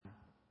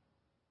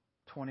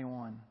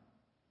21.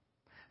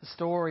 The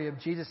story of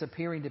Jesus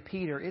appearing to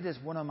Peter, it is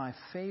one of my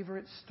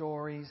favorite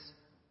stories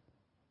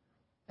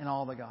in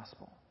all the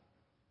gospel.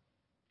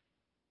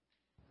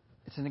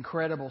 It's an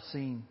incredible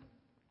scene.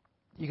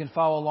 You can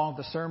follow along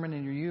with the sermon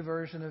in your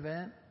YouVersion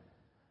event.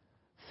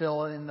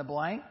 Fill in the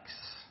blanks.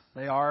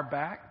 They are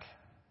back.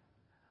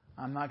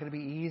 I'm not going to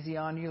be easy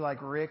on you like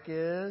Rick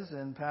is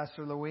and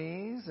Pastor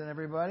Louise and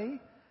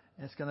everybody.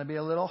 It's going to be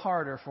a little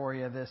harder for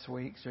you this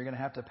week, so you're going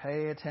to have to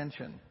pay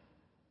attention.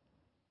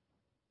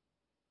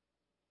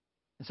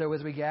 And so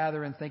as we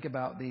gather and think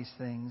about these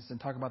things and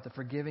talk about the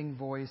forgiving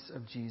voice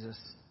of Jesus,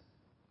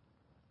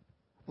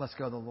 let's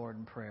go to the Lord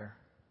in prayer,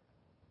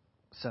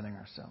 setting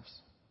ourselves.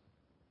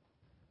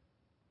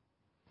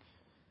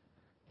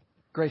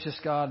 Gracious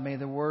God, may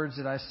the words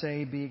that I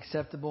say be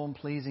acceptable and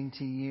pleasing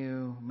to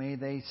you. May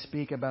they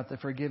speak about the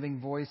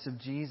forgiving voice of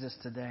Jesus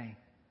today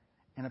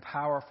in a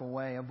powerful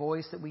way, a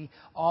voice that we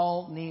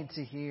all need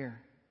to hear,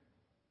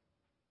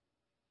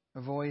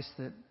 a voice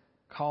that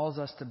calls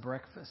us to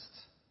breakfast,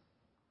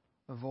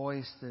 a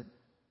voice that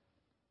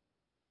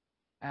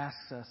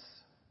asks us,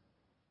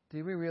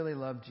 do we really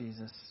love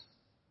Jesus?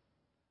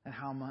 And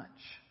how much?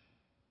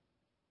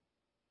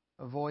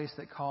 A voice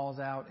that calls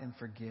out and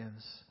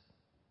forgives.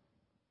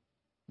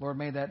 Lord,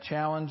 may that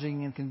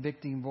challenging and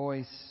convicting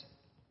voice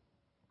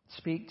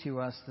speak to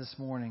us this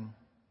morning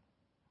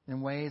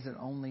in ways that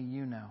only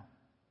you know.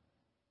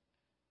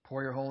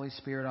 Pour your Holy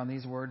Spirit on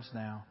these words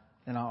now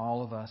and on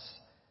all of us.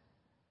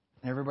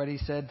 And everybody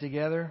said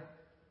together,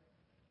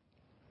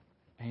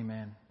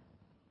 amen.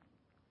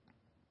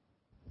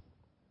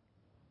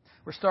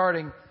 We're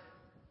starting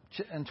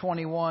in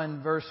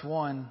 21, verse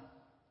 1.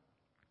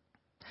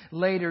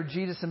 Later,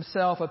 Jesus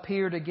himself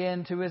appeared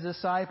again to his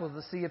disciples at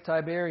the Sea of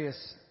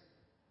Tiberias.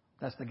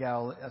 That's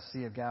the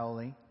Sea of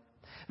Galilee.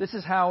 This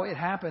is how it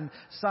happened.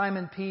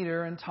 Simon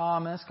Peter and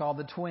Thomas, called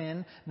the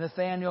twin,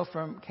 Nathanael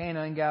from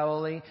Cana in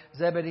Galilee,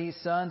 Zebedee's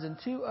sons, and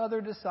 2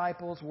 other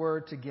disciples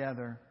were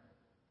together.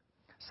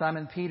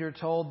 Simon Peter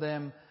told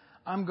them,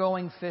 I'm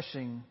going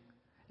fishing.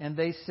 And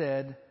they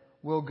said,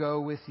 we'll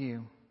go with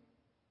you.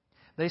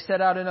 They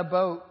set out in a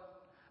boat,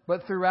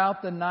 but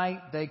throughout the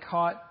night they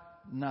caught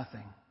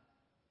nothing.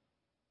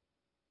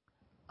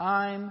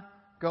 I'm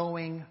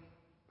going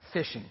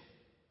fishing.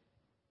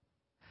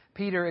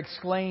 Peter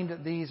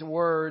exclaimed these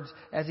words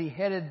as he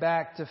headed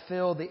back to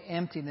fill the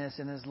emptiness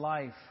in his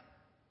life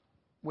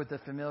with the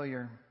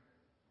familiar.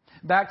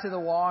 Back to the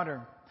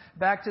water,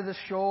 back to the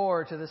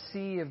shore, to the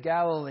Sea of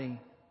Galilee.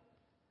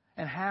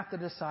 And half the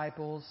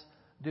disciples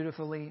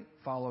dutifully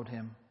followed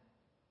him.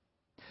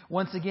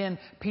 Once again,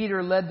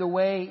 Peter led the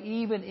way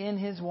even in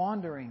his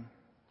wandering.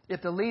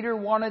 If the leader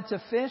wanted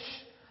to fish,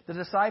 the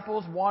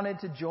disciples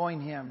wanted to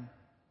join him.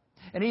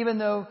 And even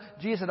though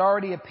Jesus had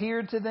already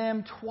appeared to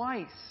them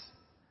twice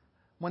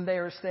when they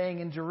were staying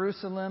in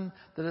Jerusalem,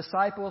 the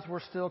disciples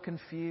were still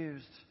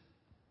confused,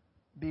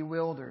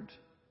 bewildered,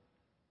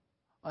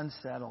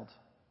 unsettled.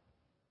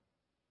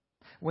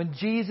 When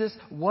Jesus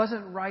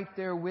wasn't right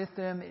there with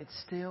them, it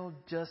still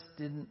just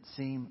didn't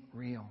seem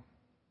real.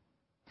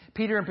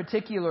 Peter in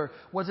particular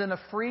was in a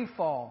free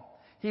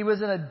fall. He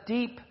was in a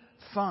deep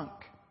funk.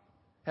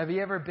 Have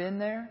you ever been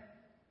there?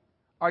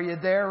 Are you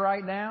there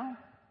right now?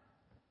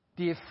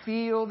 Do you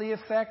feel the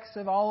effects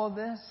of all of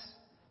this?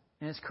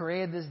 And it's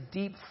created this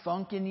deep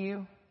funk in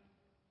you.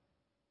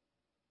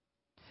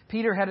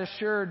 Peter had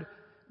assured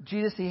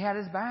Jesus he had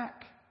his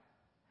back.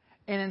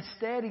 And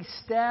instead he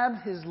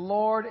stabbed his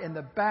Lord in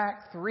the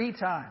back 3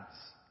 times.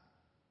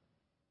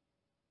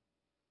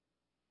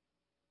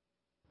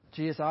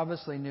 Jesus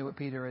obviously knew what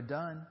Peter had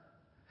done.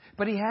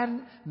 But he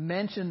hadn't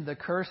mentioned the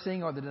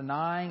cursing or the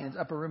denying in his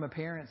upper room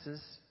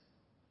appearances.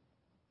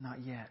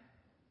 Not yet.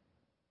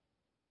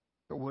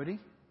 But would he?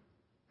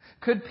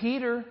 Could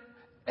Peter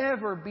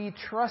ever be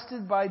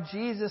trusted by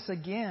Jesus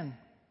again?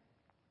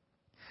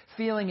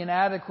 Feeling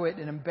inadequate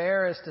and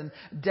embarrassed and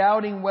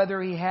doubting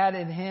whether he had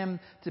in him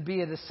to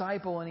be a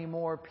disciple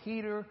anymore,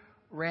 Peter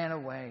ran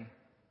away.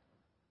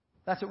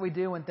 That's what we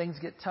do when things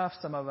get tough,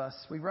 some of us.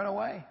 We run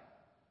away.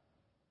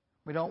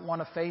 We don't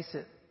want to face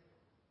it.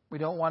 We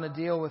don't want to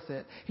deal with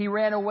it. He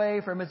ran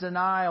away from his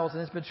denials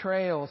and his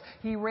betrayals.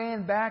 He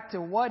ran back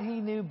to what he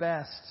knew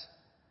best.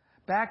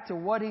 Back to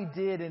what he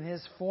did in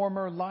his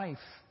former life.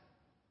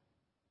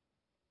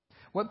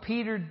 What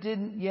Peter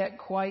didn't yet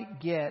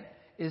quite get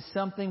is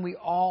something we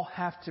all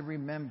have to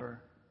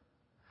remember.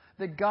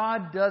 That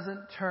God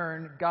doesn't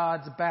turn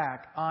God's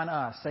back on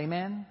us.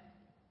 Amen?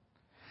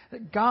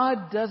 That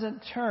God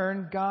doesn't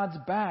turn God's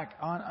back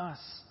on us.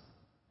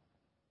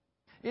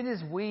 It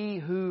is we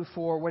who,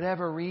 for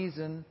whatever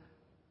reason,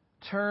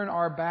 turn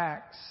our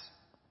backs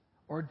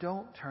or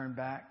don't turn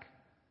back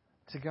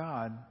to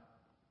God.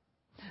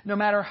 No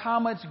matter how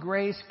much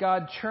grace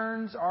God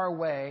churns our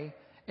way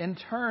and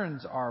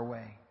turns our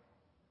way.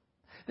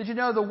 Did you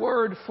know the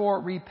word for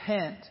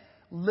repent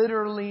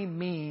literally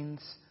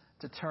means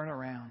to turn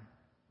around?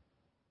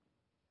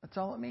 That's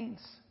all it means.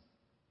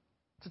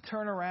 To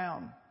turn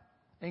around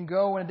and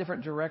go in a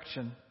different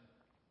direction.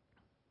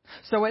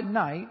 So at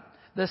night,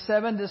 The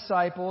 7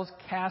 disciples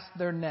cast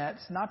their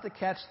nets, not to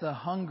catch the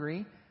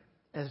hungry,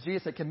 as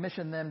Jesus had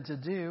commissioned them to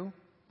do,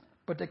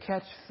 but to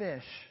catch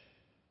fish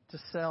to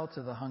sell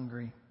to the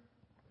hungry.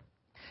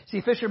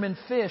 See, fishermen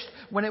fished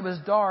when it was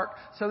dark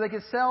so they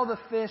could sell the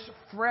fish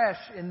fresh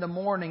in the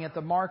morning at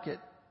the market.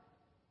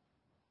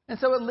 And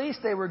so at least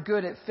they were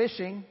good at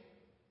fishing.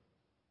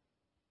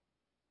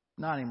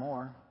 Not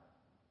anymore.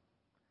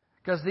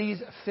 Because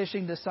these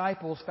fishing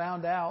disciples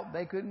found out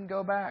they couldn't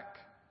go back.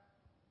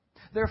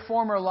 Their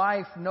former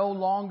life no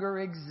longer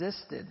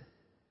existed.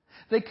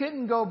 They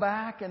couldn't go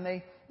back and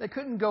they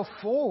couldn't go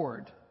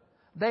forward.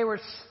 They were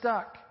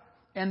stuck,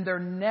 and their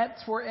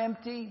nets were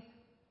empty,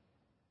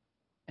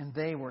 and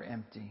they were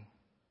empty.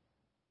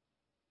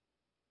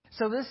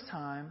 So this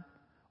time,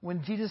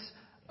 when Jesus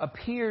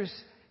appears,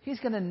 He's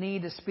going to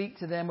need to speak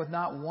to them with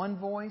not one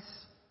voice,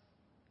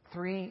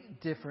 3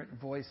 different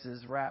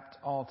voices wrapped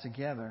all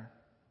together.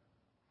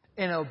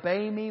 An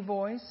obey me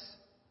voice.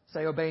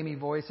 Say obey me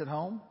voice at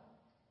home.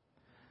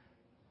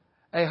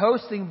 A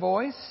hosting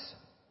voice.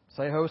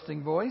 Say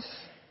hosting voice.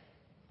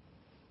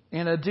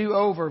 And a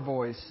do-over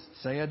voice.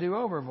 Say a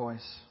do-over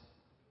voice.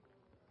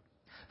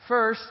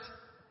 First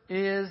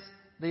is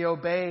the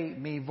obey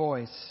me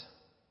voice.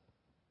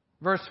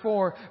 Verse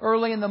 4,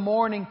 early in the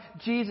morning,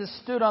 Jesus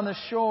stood on the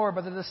shore,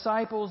 but the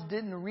disciples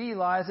didn't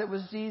realize it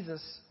was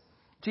Jesus.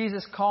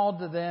 Jesus called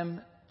to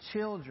them,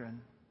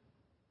 children.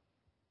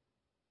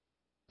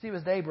 See, it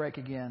was daybreak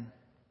again.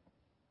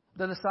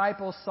 The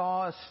disciples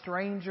saw a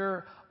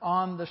stranger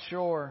on the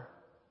shore,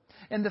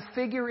 and the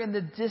figure in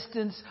the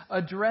distance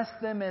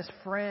addressed them as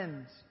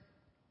friends,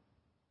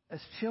 as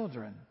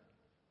children,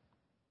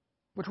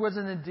 which was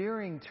an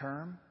endearing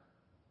term,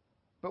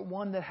 but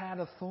one that had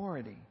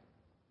authority.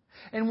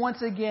 And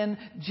once again,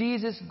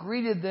 Jesus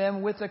greeted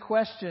them with a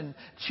question.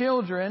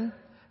 Children,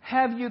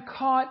 have you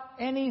caught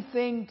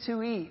anything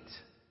to eat?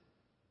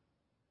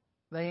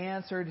 They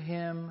answered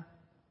him,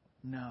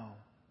 no.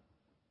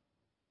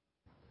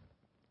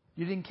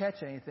 You didn't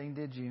catch anything,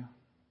 did you?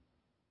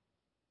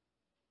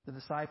 The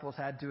disciples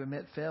had to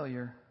admit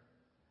failure.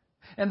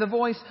 And the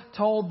voice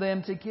told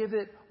them to give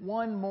it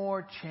one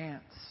more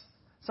chance.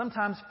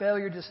 Sometimes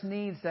failure just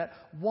needs that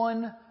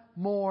one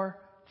more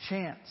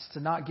chance to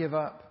not give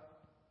up.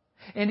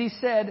 And he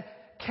said,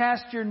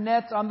 cast your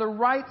nets on the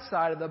right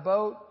side of the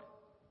boat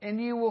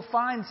and you will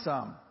find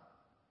some.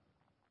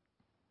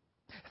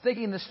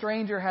 Thinking the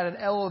stranger had an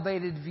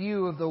elevated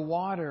view of the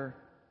water,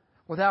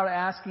 without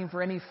asking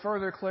for any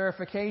further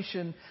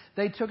clarification,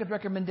 they took his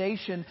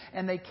recommendation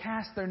and they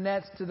cast their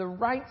nets to the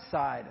right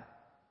side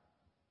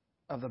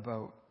of the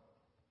boat.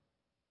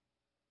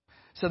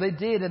 So they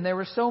did, and there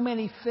were so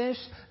many fish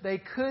they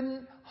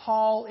couldn't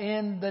haul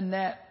in the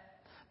net.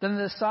 Then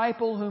the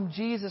disciple whom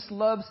Jesus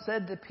loved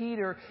said to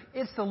Peter,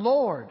 it's the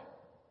Lord.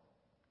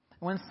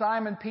 When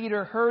Simon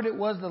Peter heard it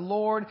was the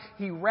Lord,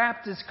 he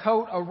wrapped his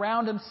coat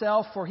around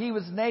himself, for he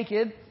was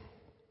naked,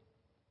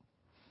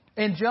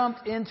 and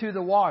jumped into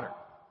the water.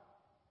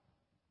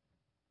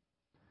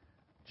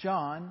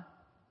 John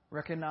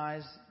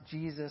recognized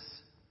Jesus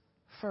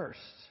first.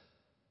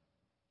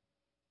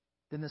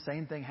 Didn't the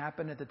same thing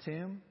happen at the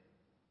tomb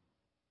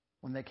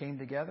when they came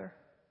together?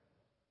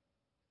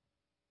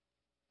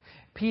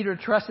 Peter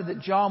trusted that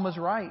John was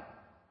right.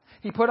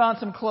 He put on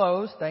some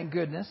clothes, thank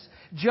goodness,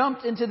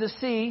 jumped into the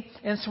sea,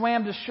 and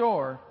swam to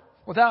shore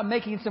without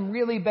making some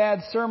really bad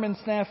sermon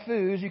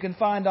snafus you can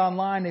find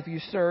online if you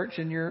search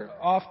in your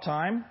off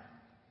time.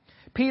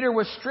 Peter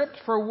was stripped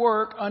for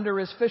work under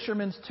his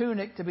fisherman's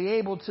tunic to be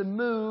able to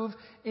move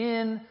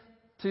into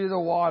the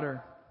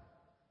water.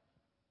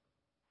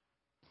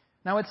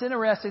 Now it's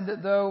interesting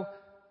that though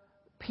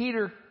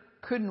Peter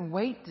couldn't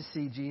wait to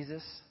see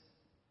Jesus,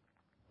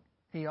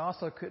 he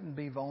also couldn't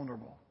be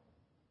vulnerable,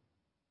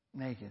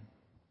 naked.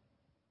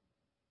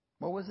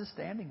 What was his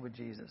standing with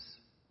Jesus?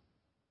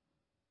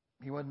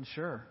 He wasn't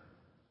sure.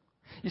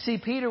 You see,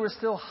 Peter was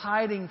still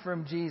hiding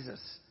from Jesus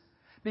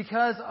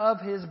because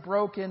of his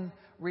broken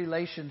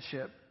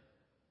relationship.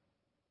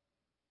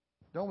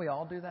 Don't we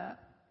all do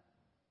that?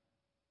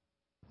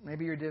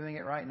 Maybe you're doing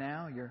it right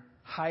now. You're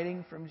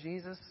hiding from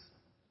Jesus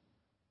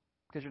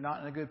because you're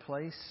not in a good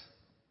place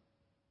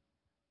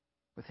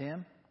with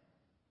Him,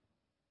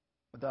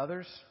 with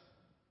others.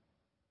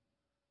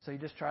 So you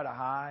just try to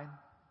hide.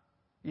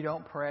 You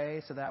don't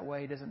pray so that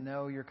way He doesn't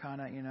know you're kind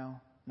of,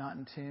 not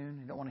in tune.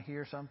 You don't want to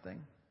hear something.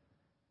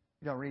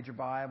 You don't read your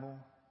Bible.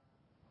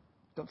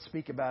 Don't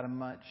speak about Him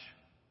much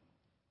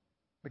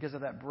because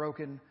of that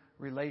broken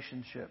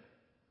relationship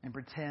and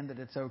pretend that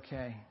it's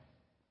okay.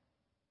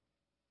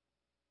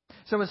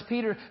 So as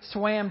Peter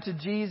swam to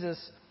Jesus,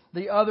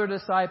 the other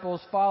disciples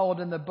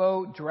followed in the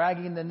boat,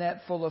 dragging the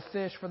net full of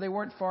fish, for they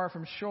weren't far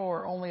from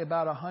shore, only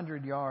about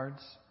 100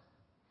 yards.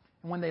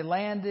 And when they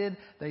landed,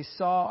 they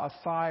saw a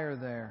fire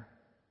there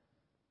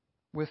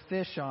with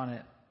fish on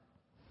it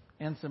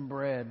and some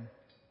bread.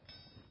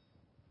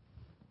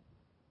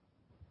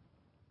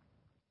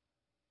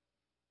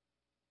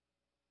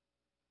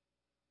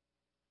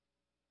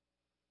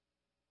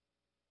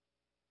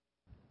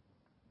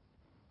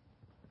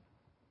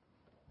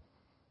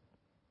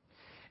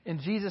 And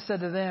Jesus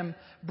said to them,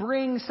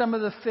 "Bring some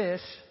of the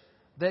fish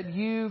that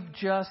you've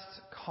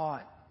just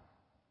caught."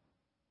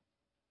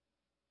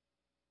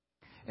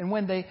 And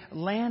when they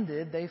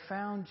landed, they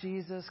found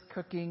Jesus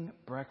cooking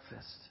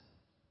breakfast.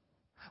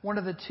 One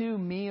of the two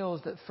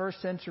meals that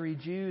first century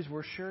Jews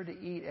were sure to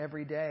eat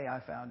every day, I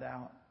found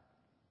out.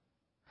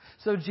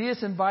 So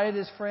Jesus invited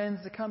his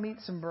friends to come eat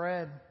some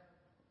bread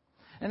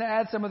and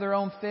add some of their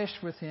own fish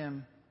with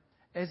him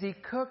as he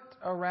cooked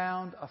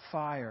around a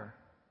fire.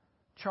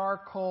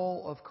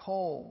 Charcoal of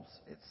coals,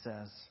 it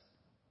says.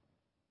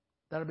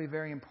 That'll be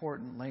very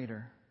important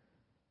later.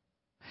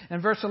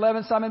 In verse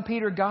 11, Simon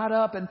Peter got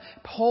up and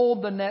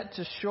pulled the net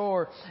to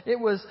shore. It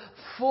was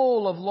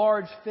full of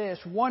large fish,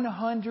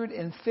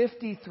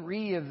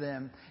 153 of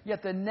them.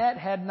 Yet the net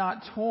had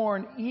not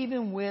torn,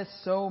 even with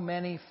so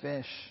many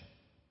fish.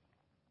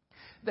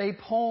 They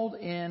pulled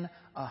in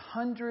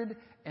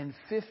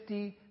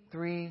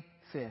 153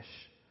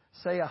 fish.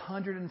 Say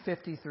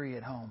 153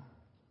 at home.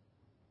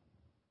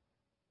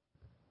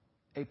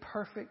 A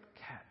perfect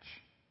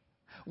catch.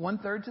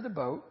 1/3 to the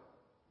boat,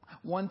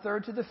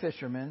 1/3 to the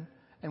fishermen,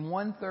 and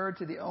 1/3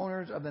 to the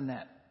owners of the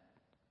net.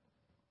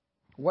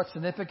 What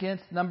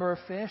significance? Number of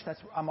fish?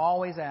 I'm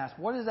always asked.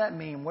 What does that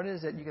mean? What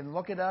is it? You can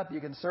look it up.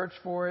 You can search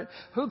for it.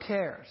 Who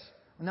cares?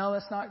 No,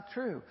 that's not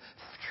true.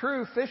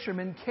 True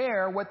fishermen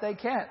care what they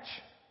catch.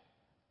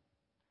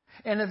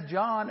 And if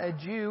John, a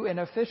Jew and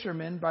a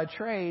fisherman by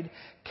trade,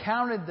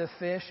 counted the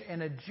fish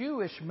in a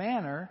Jewish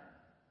manner,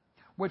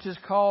 which is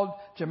called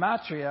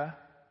gematria,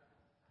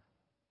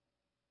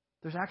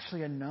 there's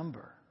actually a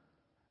number.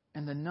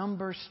 And the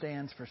number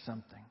stands for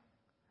something.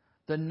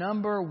 The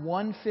number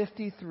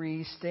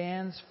 153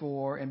 stands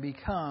for and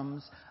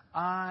becomes,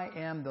 "I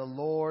am the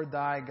Lord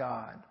thy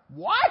God."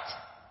 What?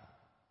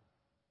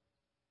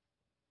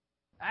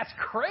 That's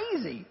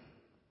crazy.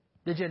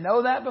 Did you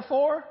know that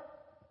before?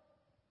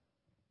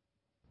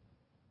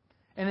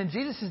 And in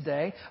Jesus'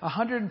 day,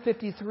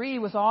 153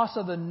 was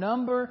also the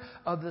number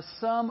of the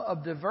sum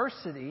of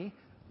diversity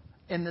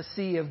in the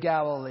Sea of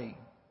Galilee,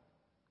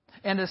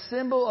 and a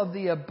symbol of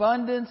the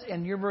abundance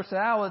and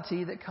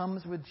universality that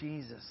comes with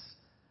Jesus.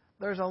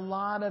 There's a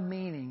lot of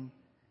meaning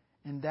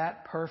in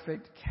that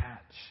perfect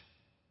catch.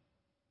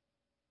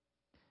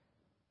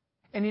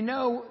 And you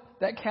know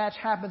that catch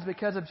happens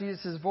because of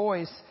Jesus'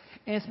 voice.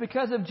 And it's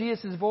because of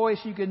Jesus'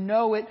 voice you can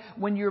know it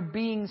when you're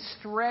being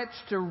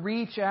stretched to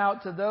reach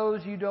out to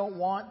those you don't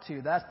want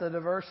to. That's the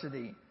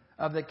diversity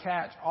of the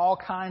catch. All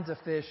kinds of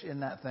fish in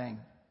that thing.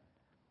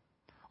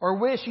 Or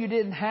wish you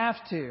didn't have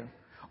to.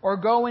 Or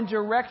go in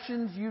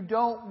directions you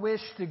don't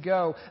wish to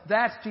go.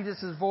 That's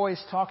Jesus'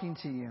 voice talking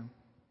to you.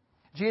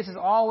 Jesus is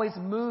always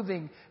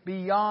moving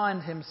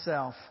beyond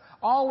himself.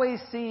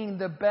 Always seeing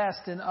the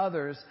best in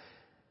others.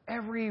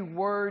 Every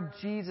word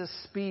Jesus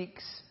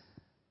speaks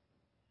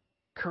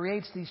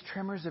creates these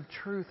tremors of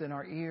truth in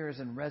our ears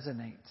and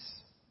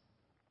resonates.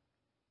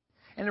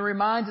 And it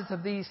reminds us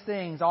of these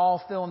things, all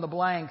fill in the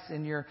blanks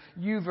in your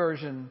U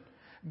version.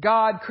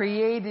 God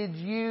created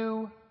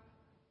you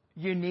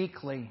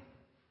uniquely.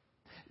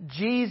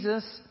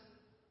 Jesus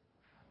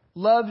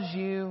loves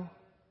you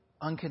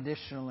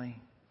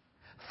unconditionally,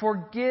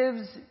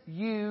 forgives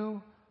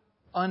you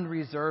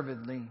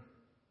unreservedly,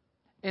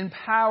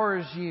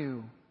 empowers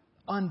you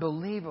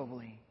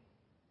unbelievably,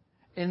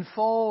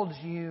 enfolds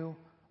you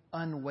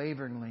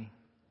unwaveringly,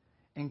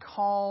 and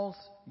calls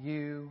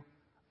you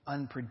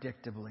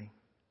unpredictably.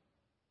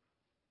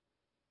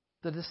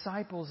 The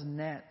disciples'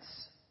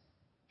 nets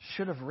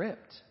should have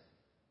ripped,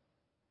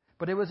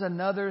 but it was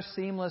another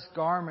seamless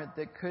garment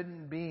that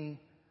couldn't be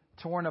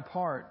torn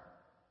apart.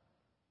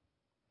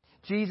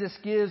 Jesus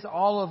gives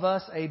all of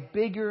us a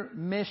bigger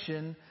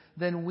mission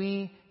than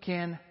we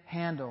can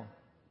handle.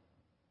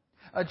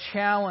 A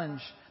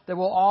challenge that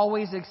will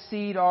always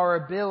exceed our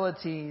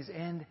abilities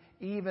and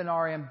even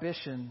our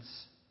ambitions.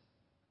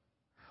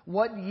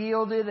 What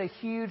yielded a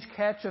huge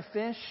catch of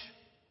fish?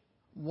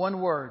 One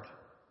word.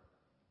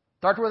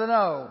 Start with an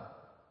O.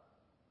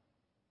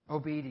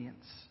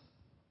 Obedience.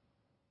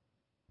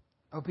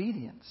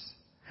 Obedience.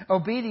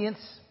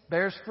 Obedience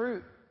bears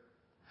fruit.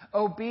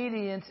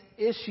 Obedience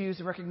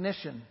issues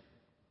recognition.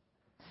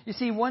 You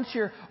see, once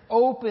you're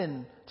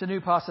open to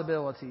new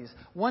possibilities,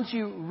 once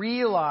you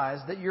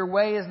realize that your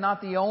way is not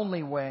the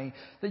only way,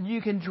 that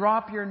you can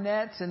drop your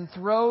nets and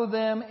throw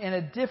them in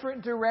a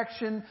different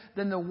direction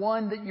than the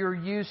one that you're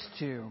used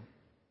to.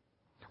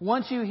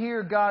 Once you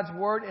hear God's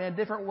word in a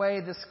different way,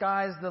 the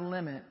sky's the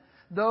limit.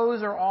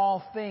 Those are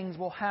all things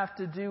we'll have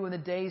to do in the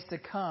days to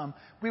come.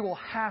 We will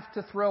have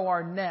to throw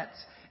our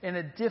nets in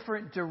a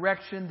different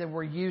direction than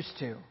we're used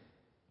to.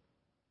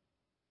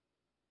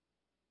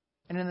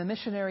 And in the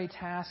missionary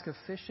task of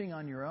fishing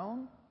on your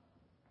own,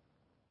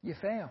 you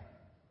fail.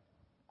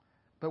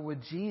 But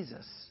with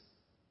Jesus,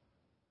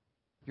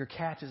 your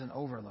catch is an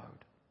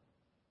overload.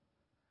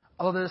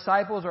 Although the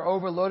disciples are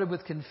overloaded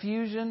with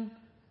confusion,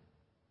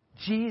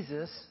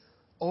 Jesus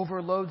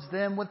overloads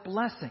them with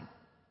blessing.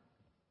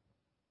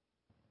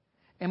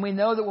 And we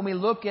know that when we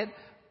look at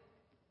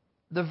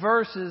the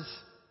verses,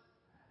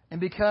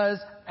 and because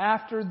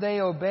after they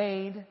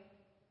obeyed,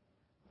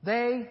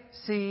 They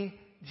see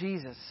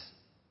Jesus.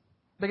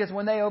 Because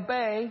when they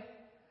obey,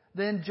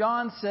 then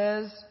John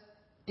says,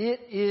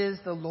 it is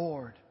the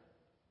Lord.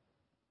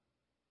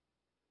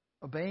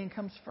 Obeying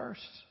comes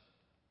first.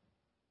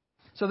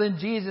 So then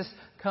Jesus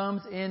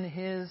comes in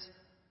His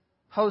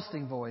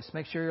hosting voice.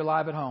 Make sure you're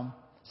live at home.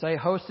 Say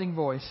hosting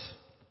voice.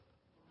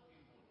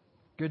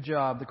 Good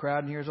job. The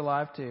crowd in here is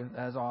alive too.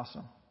 That is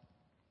awesome.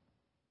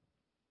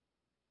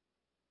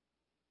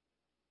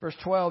 Verse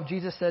 12,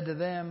 Jesus said to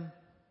them,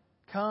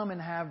 come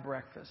and have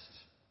breakfast.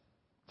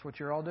 That's what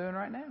you're all doing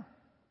right now.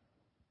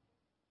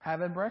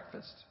 Having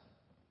breakfast.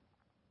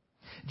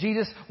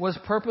 Jesus was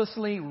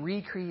purposely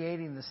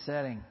recreating the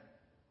setting.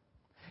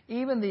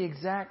 Even the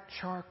exact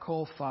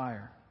charcoal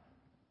fire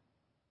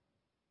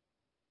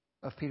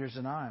of Peter's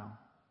denial.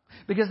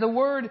 Because the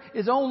word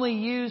is only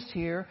used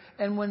here,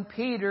 and when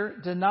Peter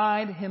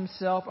denied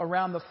himself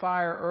around the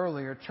fire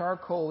earlier,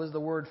 charcoal is the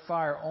word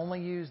fire, only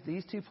used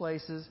these two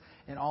places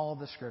in all of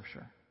the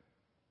Scripture.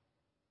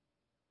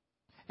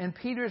 And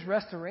Peter's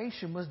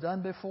restoration was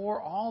done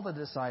before all the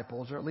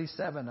disciples, or at least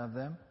 7 of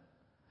them.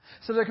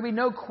 So there can be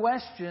no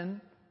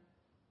question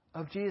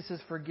of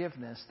Jesus'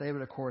 forgiveness. They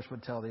would, of course,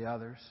 would tell the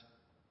others.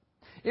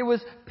 It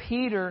was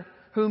Peter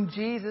whom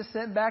Jesus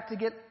sent back to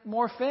get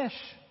more fish,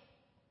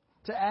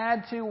 to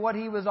add to what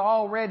he was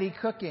already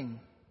cooking.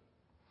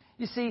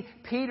 You see,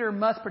 Peter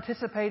must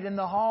participate in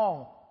the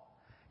haul.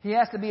 He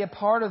has to be a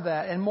part of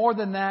that. And more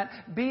than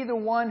that, be the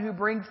one who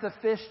brings the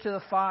fish to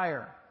the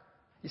fire.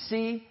 You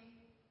see,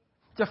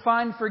 to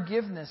find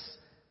forgiveness.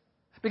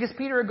 Because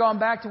Peter had gone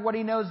back to what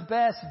he knows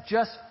best,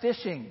 just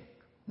fishing.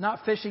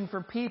 Not fishing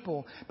for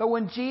people. But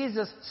when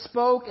Jesus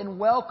spoke and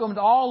welcomed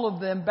all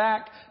of them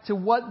back to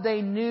what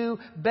they knew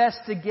best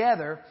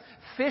together,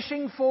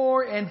 fishing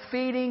for and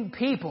feeding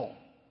people.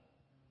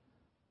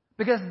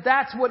 Because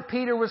that's what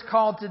Peter was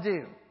called to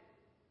do.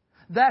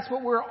 That's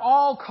what we're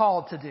all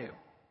called to do.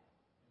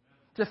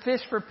 To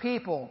fish for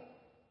people.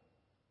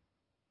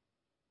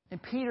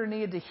 And Peter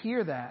needed to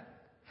hear that.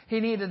 He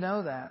needed to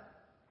know that.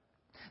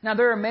 Now,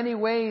 there are many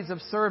ways of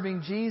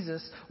serving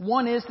Jesus.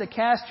 One is to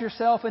cast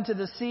yourself into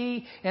the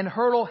sea and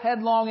hurtle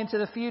headlong into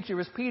the future,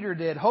 as Peter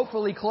did,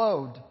 hopefully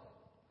clothed.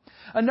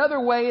 Another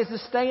way is to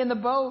stay in the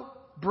boat,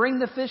 bring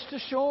the fish to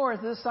shore,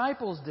 as the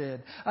disciples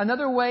did.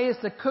 Another way is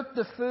to cook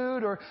the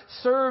food or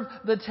serve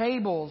the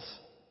tables.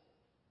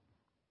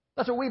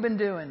 That's what we've been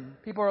doing.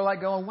 People are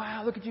like going,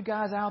 wow, look at you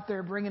guys out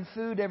there bringing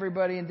food to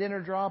everybody and dinner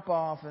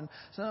drop-off. And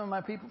some of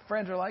my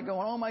friends are like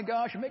going, oh my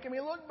gosh, you're making me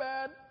look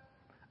bad.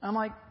 I'm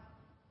like,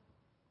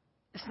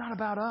 it's not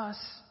about us.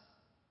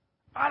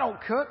 I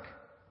don't cook.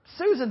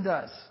 Susan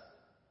does.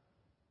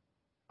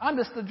 I'm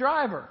just the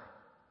driver.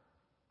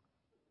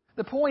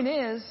 The point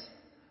is,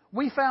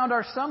 we found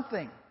our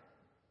something.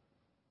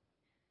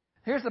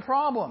 Here's the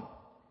problem.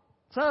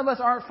 Some of us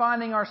aren't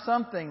finding our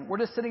something. We're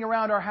just sitting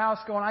around our house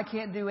going, I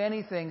can't do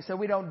anything, so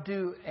we don't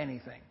do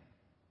anything.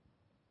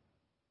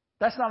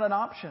 That's not an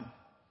option.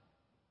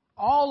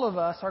 All of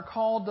us are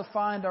called to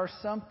find our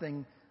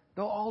something.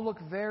 They'll all look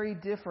very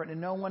different,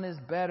 and no one is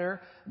better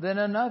than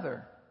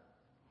another.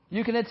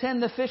 You can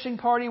attend the fishing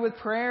party with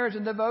prayers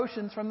and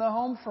devotions from the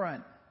home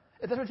front.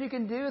 If that's what you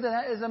can do, then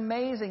that is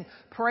amazing.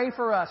 Pray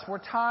for us. We're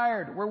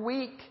tired. We're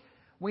weak.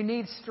 We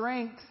need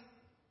strength.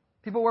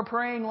 People were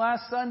praying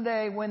last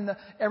Sunday when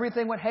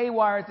everything went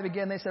haywire at the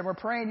beginning. They said, we're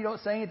praying you don't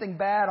say anything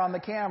bad on the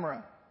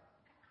camera.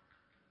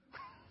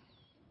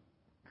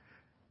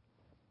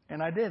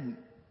 And I didn't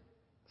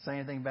say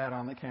anything bad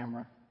on the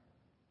camera.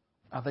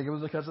 I think it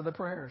was because of the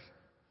prayers.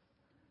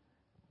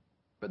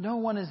 But no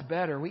one is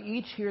better. We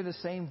each hear the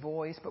same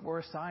voice, but we're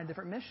assigned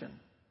different mission.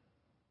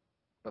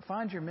 But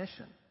find your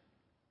mission,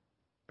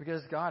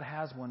 because God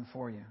has one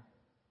for you.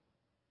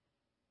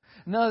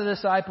 None of the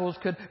disciples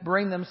could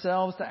bring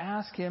themselves to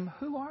ask him,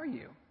 who are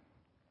you?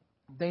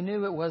 They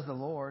knew it was the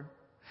Lord.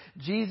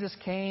 Jesus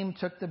came,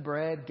 took the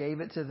bread,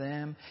 gave it to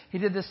them. He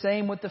did the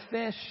same with the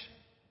fish.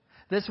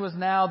 This was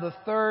now the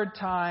 3rd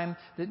time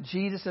that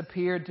Jesus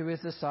appeared to his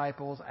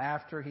disciples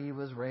after he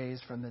was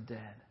raised from the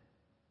dead.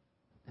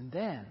 And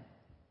then,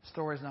 the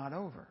story's not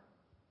over.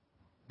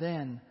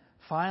 Then,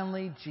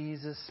 finally,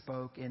 Jesus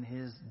spoke in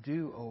his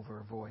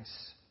do-over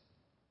voice.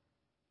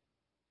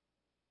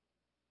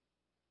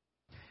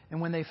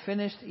 And when they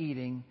finished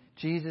eating,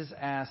 Jesus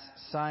asked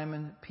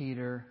Simon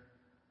Peter,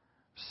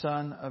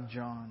 son of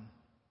John,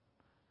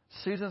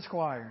 Susan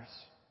Squires,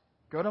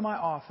 go to my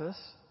office.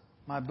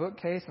 My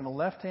bookcase on the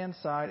left-hand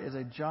side is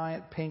a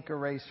giant pink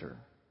eraser.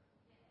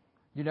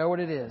 You know what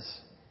it is?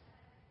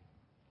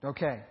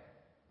 Okay.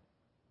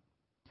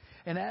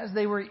 And as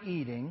they were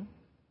eating,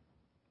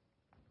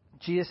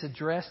 Jesus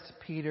addressed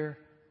Peter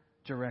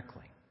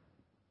directly.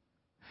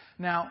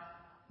 Now,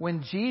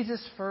 when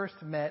Jesus first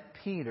met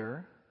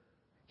Peter,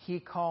 he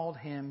called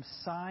him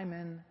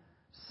Simon,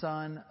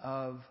 son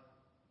of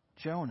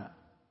Jonah.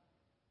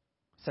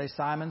 Say,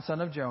 Simon, son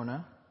of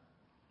Jonah.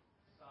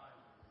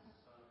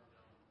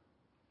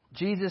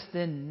 Jesus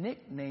then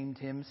nicknamed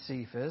him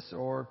Cephas,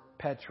 or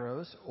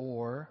Petros,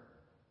 or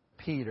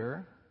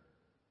Peter.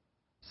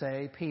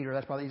 Say Peter.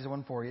 That's probably the easiest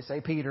one for you.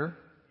 Say Peter.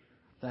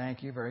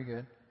 Thank you. Very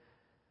good.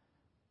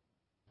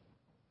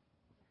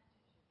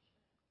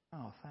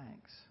 Oh,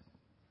 thanks.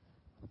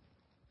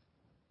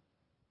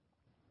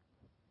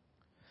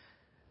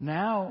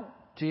 Now,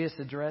 Jesus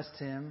addressed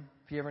him,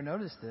 if you ever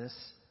noticed this,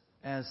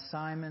 as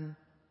Simon,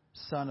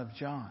 son of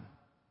John.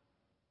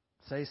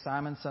 Say,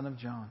 Simon, son of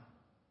John.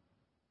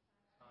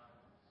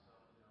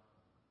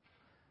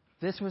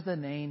 This was the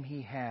name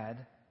he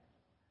had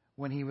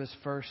when he was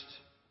first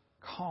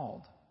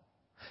called.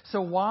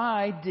 So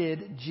why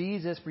did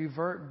Jesus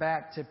revert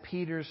back to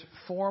Peter's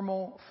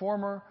former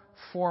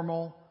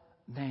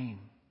name?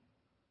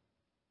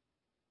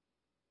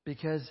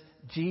 Because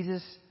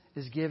Jesus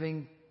is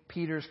giving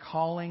Peter's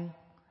calling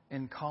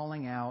and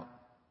calling out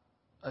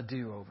a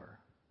do-over.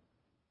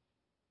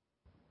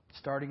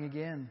 Starting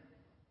again,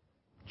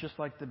 just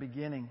like the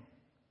beginning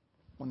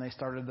when they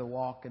started the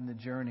walk and the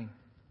journey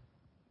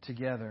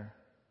together.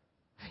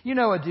 You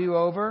know, a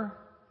do-over.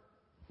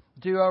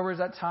 Do-over is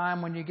that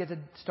time when you get to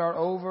start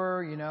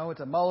over. You know,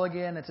 it's a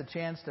mulligan. It's a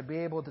chance to be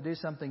able to do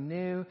something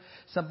new,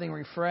 something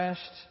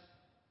refreshed.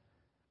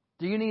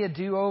 Do you need a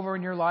do-over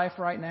in your life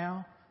right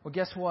now? Well,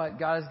 guess what?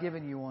 God has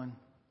given you one.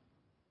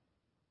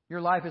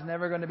 Your life is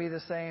never going to be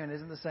the same and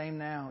isn't the same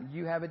now.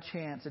 You have a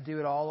chance to do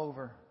it all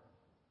over,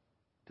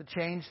 to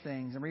change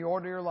things and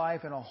reorder your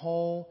life in a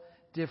whole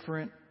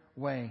different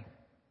way.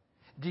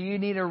 Do you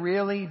need a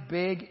really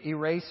big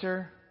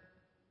eraser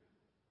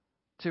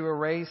to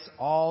erase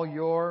all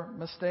your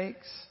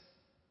mistakes?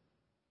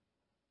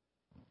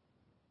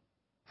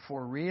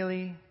 For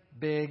really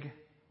big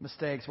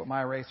mistakes, what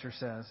my eraser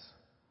says.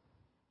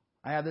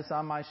 I have this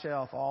on my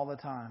shelf all the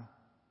time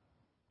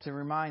to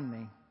remind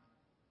me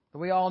that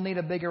we all need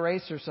a big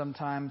eraser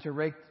sometime to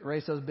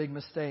erase those big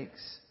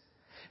mistakes.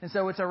 And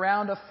so it's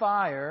around a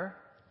fire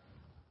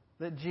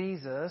that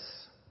Jesus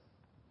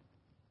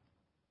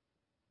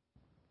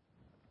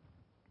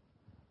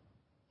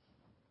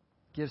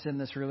gives him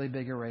this really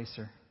big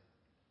eraser.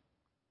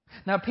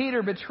 Now,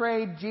 Peter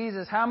betrayed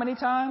Jesus how many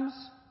times?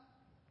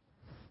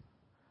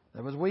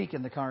 That was weak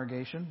in the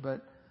congregation,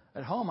 but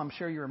at home I'm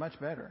sure you were much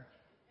better.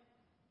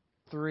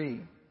 3.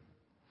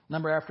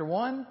 Number after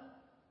 1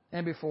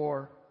 and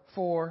before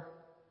 4.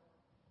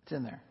 It's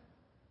in there.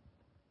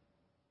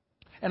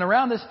 And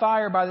around this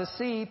fire by the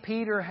sea,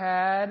 Peter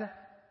had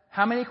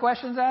how many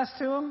questions asked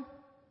to him?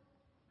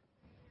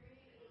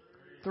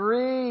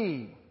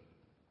 3.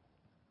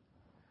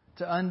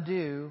 To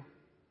undo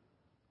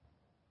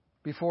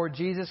before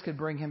Jesus could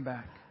bring him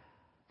back.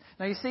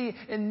 Now you see,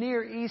 in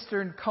Near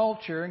Eastern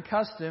culture and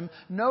custom,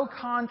 no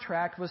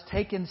contract was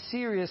taken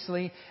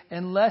seriously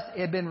unless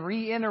it had been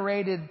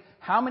reiterated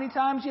how many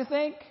times, you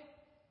think?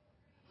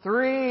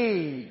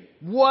 3.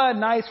 What?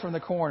 Nice from the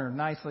corner.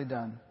 Nicely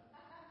done.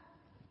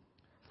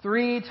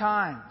 3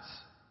 times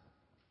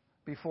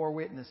before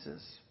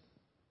witnesses.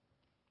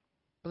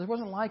 But it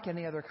wasn't like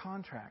any other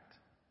contract.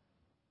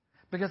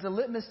 Because the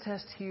litmus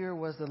test here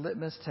was the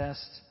litmus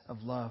test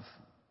of love.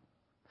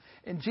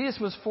 And Jesus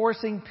was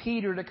forcing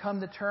Peter to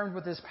come to terms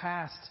with his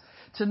past,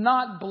 to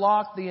not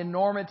block the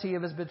enormity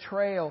of his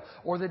betrayal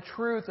or the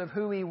truth of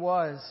who he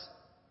was.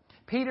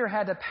 Peter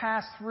had to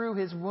pass through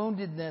his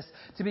woundedness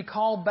to be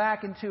called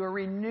back into a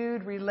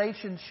renewed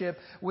relationship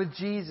with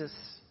Jesus.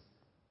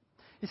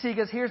 You see,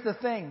 because here's the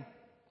thing.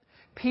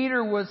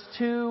 Peter was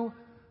too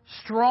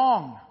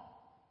strong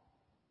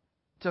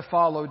to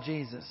follow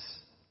Jesus.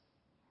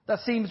 That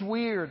seems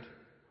weird.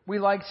 We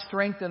like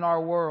strength in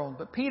our world.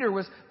 But Peter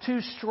was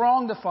too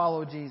strong to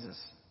follow Jesus.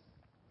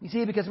 You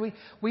see, because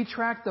we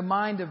track the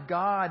mind of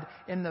God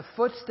in the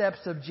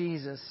footsteps of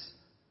Jesus.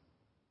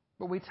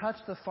 But we touch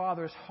the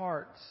Father's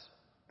heart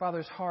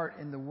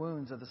in the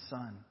wounds of the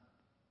Son.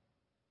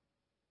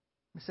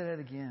 Let me say that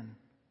again.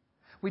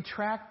 We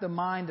track the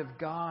mind of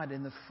God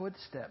in the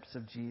footsteps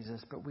of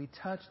Jesus, but we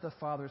touch the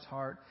Father's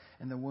heart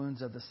in the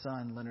wounds of the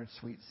Son, Leonard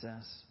Sweet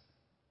says.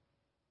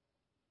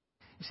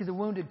 You see, the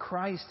wounded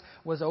Christ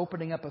was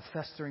opening up a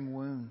festering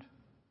wound.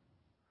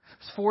 It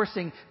was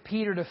forcing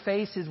Peter to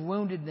face his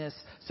woundedness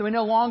so he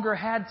no longer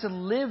had to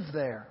live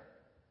there,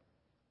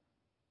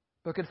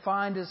 but could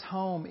find his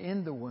home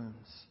in the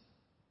wounds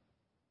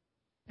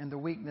and the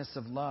weakness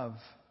of love.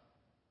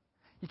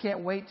 You can't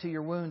wait till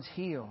your wounds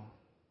heal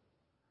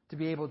to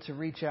be able to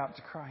reach out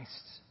to Christ.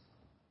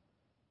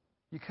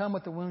 You come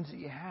with the wounds that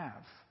you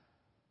have,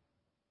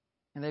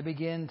 and they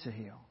begin to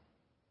heal.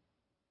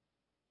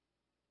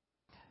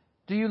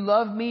 Do you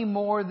love me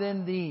more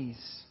than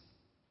these?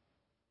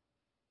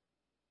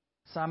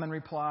 Simon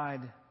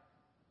replied,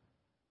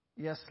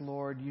 Yes,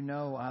 Lord, you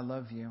know I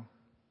love you.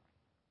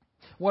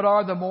 What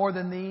are the more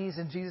than these?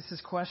 In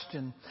Jesus'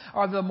 question,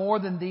 are the more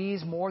than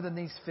these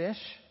fish?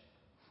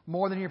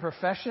 More than your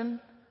profession?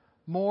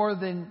 More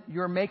than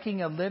you're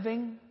making a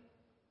living?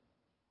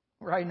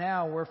 Right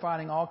now, we're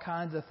finding all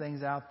kinds of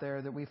things out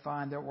there that we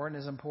find that weren't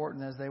as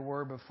important as they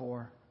were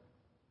before.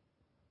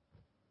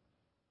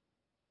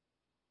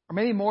 Or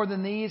maybe more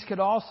than these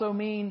could also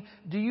mean,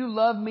 do you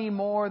love me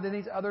more than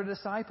these other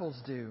disciples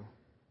do?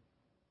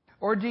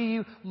 Or do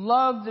you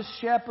love the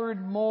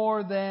shepherd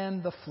more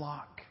than the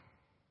flock?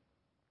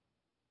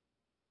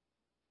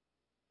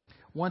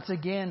 Once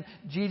again,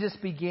 Jesus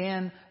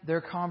began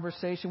their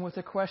conversation with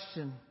a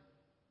question.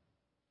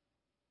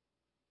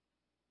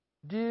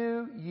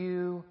 Do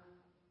you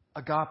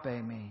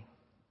agape me?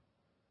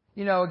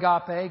 You know,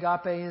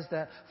 agape is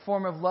that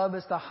form of love.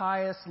 It's the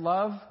highest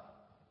love.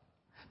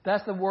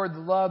 That's the word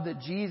love that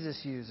Jesus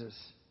uses.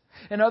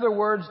 In other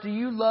words, do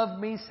you love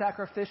me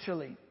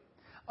sacrificially,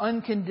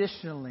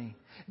 unconditionally?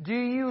 Do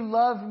you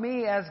love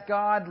me as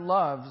God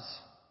loves?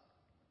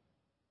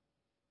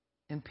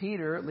 And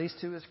Peter, at least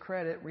to his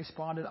credit,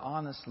 responded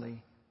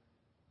honestly,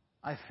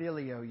 I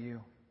phileo you.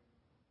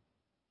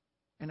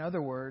 In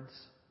other words,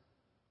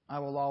 I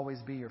will always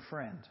be your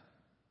friend.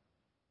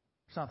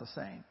 It's not the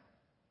same.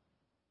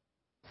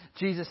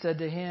 Jesus said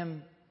to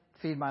him,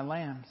 feed my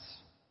lambs,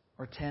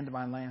 or tend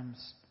my lambs.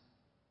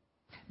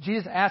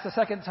 Jesus asked a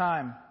second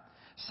time,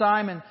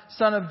 Simon,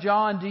 son of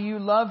John, do you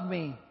love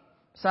me?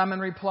 Simon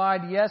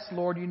replied, yes,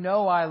 Lord, you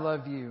know I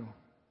love you.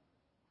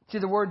 See,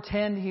 the word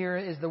tend here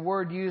is the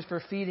word used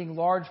for feeding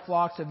large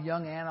flocks of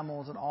young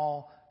animals and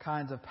all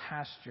kinds of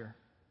pasture.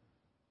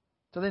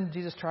 So then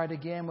Jesus tried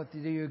again with, do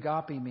you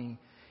agape me?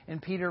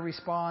 And Peter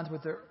responds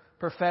with the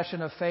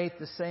profession of faith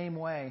the same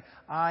way.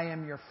 I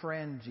am your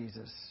friend,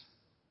 Jesus.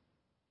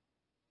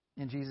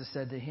 And Jesus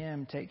said to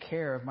him, take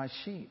care of my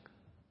sheep.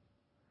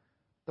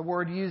 The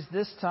word used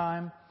this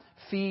time,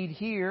 feed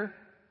here,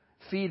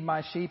 feed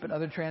my sheep in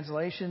other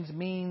translations,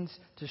 means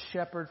to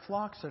shepherd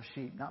flocks of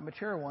sheep. Not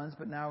mature ones,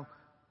 but now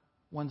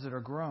ones that are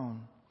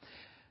grown.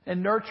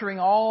 And nurturing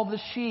all the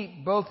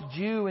sheep, both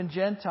Jew and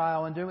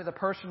Gentile, and doing it with a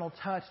personal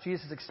touch,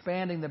 Jesus is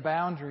expanding the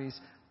boundaries.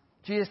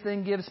 Jesus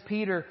then gives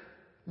Peter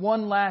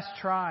one last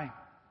try.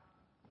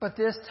 But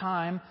this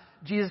time,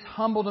 Jesus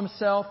humbled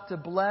himself to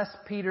bless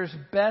Peter's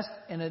best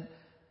and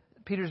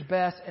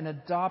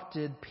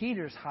adopted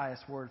Peter's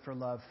highest word for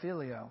love,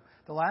 phileo.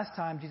 The last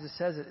time Jesus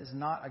says it is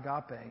not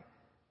agape,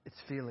 it's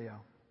phileo.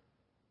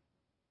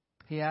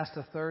 He asked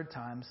a third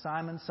time,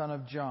 Simon, son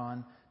of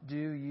John, do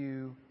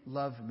you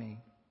love me?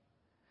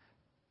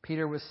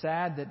 Peter was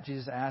sad that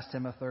Jesus asked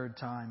him a third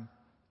time,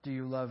 do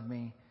you love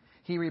me?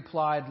 He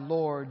replied,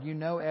 Lord, you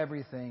know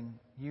everything.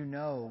 You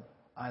know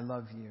I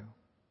love you.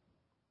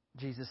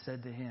 Jesus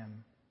said to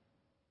him,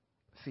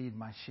 feed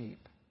my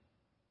sheep.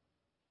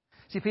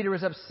 See, Peter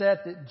was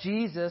upset that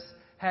Jesus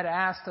had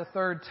asked a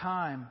third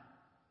time.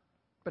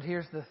 But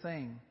here's the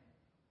thing.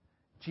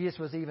 Jesus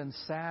was even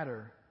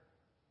sadder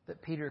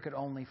that Peter could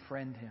only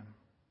friend him.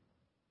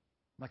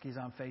 Like he's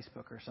on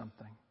Facebook or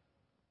something.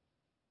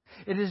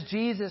 It is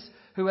Jesus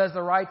who has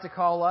the right to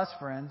call us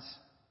friends.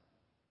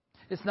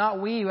 It's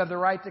not we who have the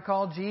right to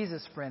call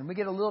Jesus friend. We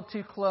get a little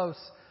too close,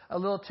 a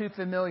little too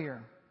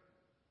familiar.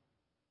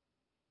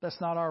 That's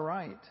not our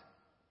right.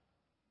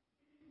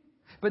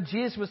 But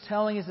Jesus was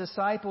telling his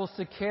disciples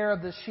to care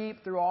of the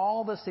sheep through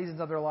all the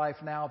seasons of their life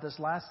now at this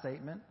last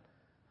statement,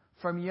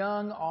 from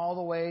young all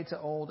the way to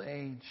old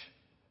age.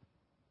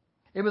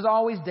 It was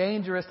always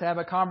dangerous to have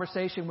a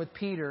conversation with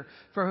Peter,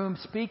 for whom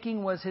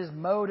speaking was his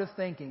mode of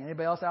thinking.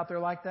 Anybody else out there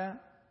like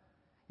that?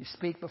 You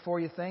speak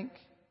before you think?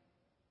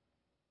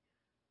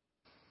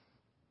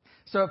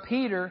 So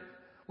Peter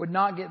would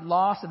not get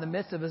lost in the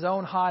midst of his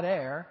own hot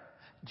air.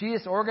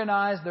 Jesus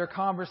organized their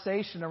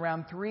conversation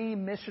around three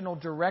missional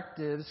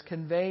directives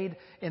conveyed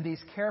in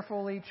these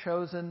carefully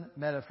chosen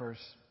metaphors.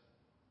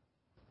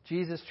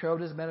 Jesus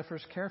chose his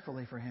metaphors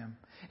carefully for him.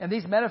 And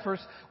these metaphors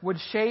would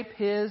shape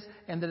his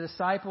and the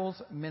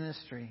disciples'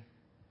 ministry.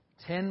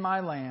 Tend my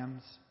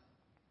lambs,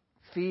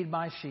 feed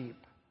my sheep,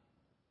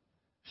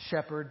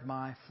 shepherd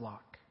my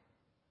flock.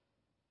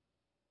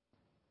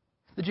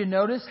 Did you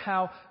notice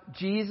how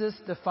Jesus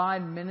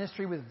defined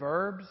ministry with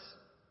verbs,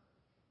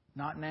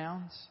 not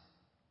nouns?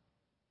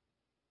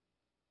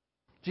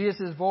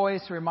 Jesus'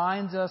 voice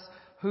reminds us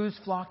whose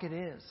flock it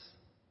is.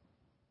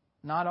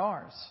 Not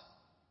ours,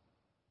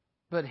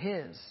 but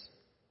his.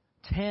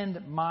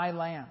 Tend my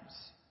lambs.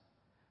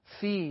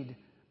 Feed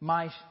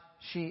my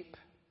sheep.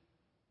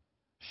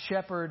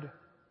 Shepherd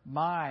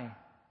my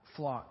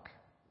flock.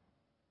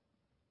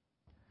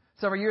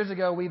 Several years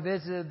ago, we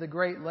visited the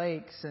Great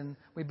Lakes, and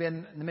we've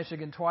been in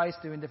Michigan twice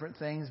doing different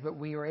things, but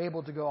we were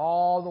able to go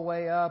all the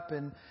way up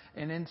and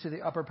into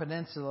the Upper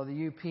Peninsula,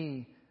 the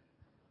UP.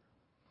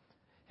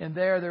 And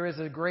there is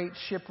a great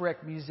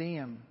shipwreck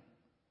museum,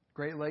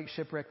 Great Lakes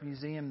Shipwreck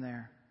Museum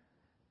there.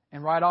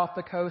 And right off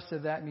the coast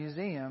of that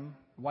museum,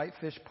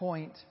 Whitefish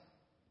Point,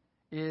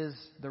 is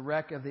the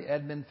wreck of the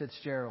Edmund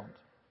Fitzgerald.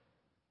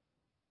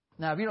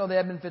 Now, if you don't know the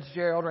Edmund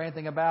Fitzgerald or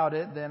anything about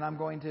it, then I'm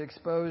going to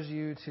expose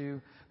you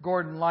to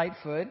Gordon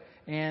Lightfoot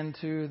and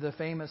to the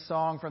famous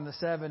song from the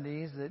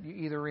 70s that you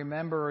either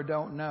remember or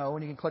don't know.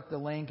 And you can click the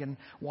link and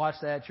watch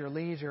that at your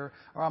leisure,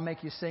 or I'll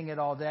make you sing it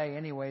all day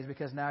anyways,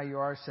 because now you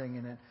are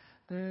singing it.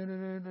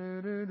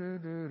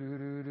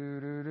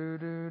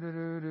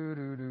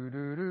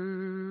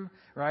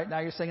 Right? Now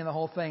you're singing the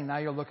whole thing. Now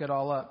you'll look it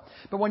all up.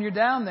 But when you're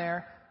down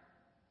there,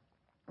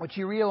 what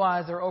you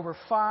realize, there are over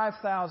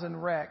 5,000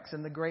 wrecks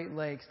in the Great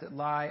Lakes that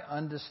lie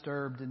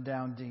undisturbed and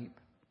down deep,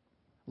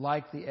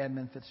 like the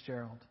Edmund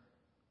Fitzgerald.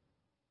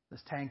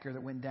 This tanker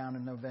that went down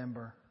in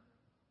November.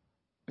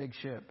 Big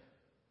ship.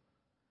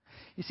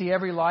 You see,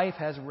 every life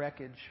has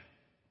wreckage.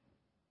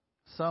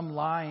 Some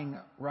lying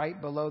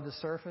right below the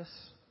surface.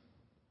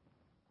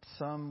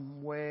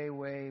 Some way,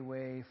 way,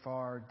 way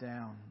far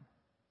down.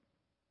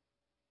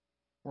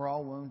 We're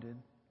all wounded.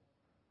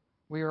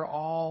 We are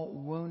all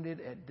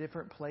wounded at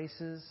different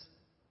places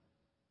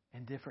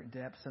and different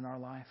depths in our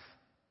life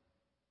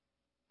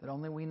that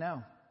only we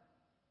know.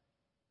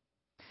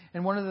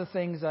 And one of the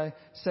things I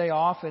say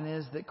often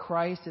is that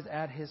Christ is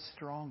at His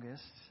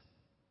strongest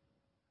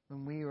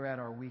when we are at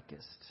our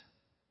weakest.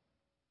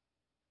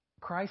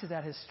 Christ is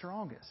at His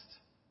strongest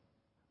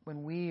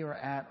when we are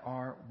at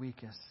our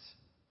weakest.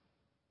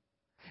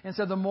 And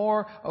so the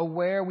more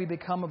aware we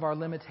become of our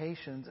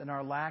limitations and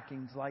our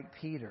lackings, like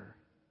Peter,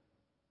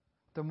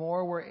 the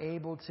more we're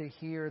able to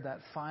hear that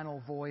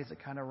final voice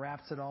that kind of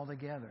wraps it all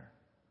together.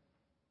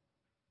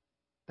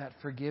 That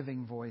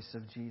forgiving voice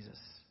of Jesus.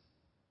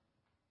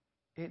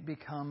 It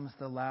becomes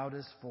the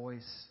loudest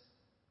voice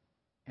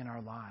in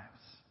our lives.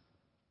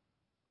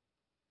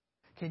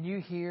 Can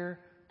you hear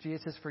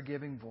Jesus'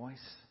 forgiving voice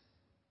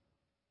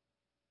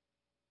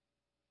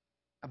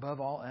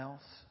above all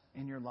else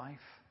in your life?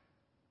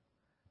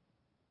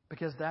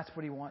 Because that's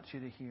what He wants you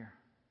to hear.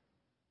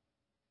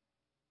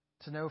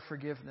 To know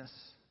forgiveness.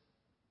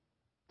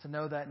 To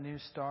know that new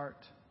start.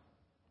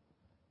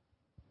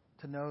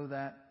 To know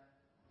that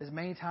as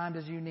many times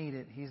as you need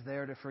it, He's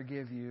there to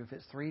forgive you. If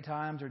it's 3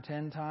 times or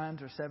 10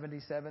 times or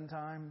 77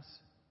 times,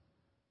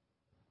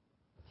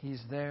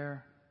 He's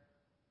there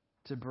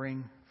to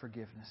bring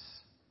forgiveness.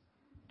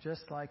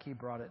 Just like He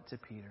brought it to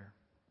Peter.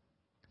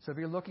 So if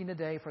you're looking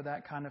today for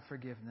that kind of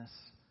forgiveness,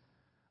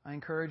 I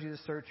encourage you to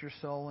search your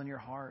soul and your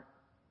heart.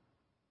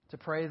 To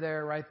pray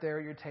there, right there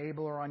at your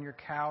table or on your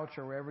couch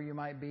or wherever you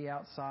might be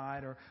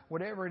outside or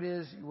whatever it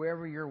is,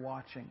 wherever you're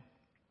watching.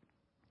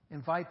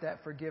 Invite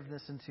that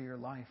forgiveness into your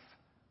life.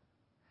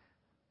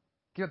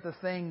 Give up the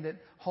thing that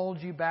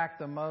holds you back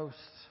the most.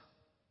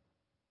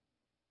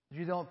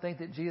 You don't think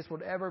that Jesus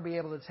would ever be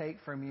able to take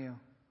from you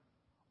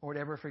or would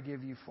ever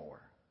forgive you for.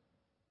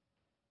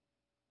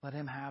 Let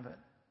Him have it.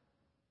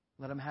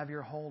 Let Him have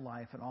your whole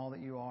life and all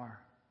that you are.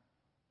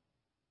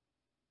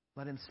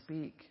 Let Him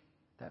speak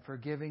that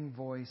forgiving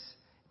voice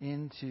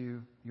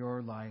into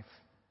your life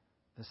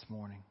this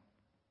morning.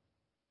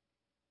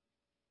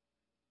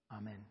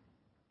 Amen.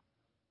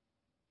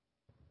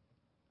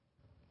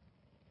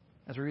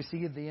 As we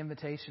receive the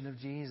invitation of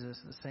Jesus,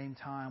 at the same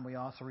time, we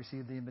also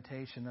receive the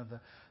invitation of the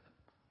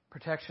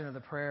protection of the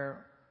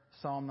prayer,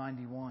 Psalm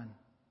 91,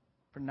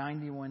 for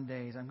 91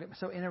 days. I'm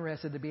so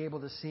interested to be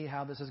able to see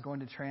how this is going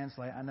to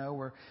translate. I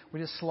know we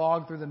just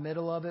slog through the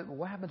middle of it, but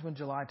what happens when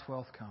July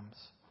 12th comes?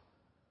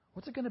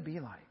 What's it going to be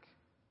like?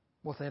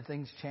 Well, have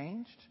things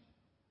changed?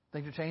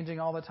 Things are changing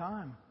all the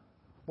time.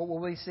 What will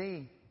we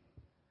see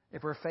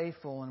if we're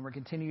faithful and we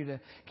continue to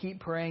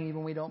keep praying even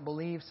when we don't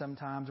believe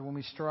sometimes or when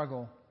we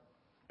struggle?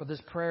 But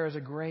this prayer is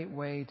a great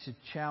way to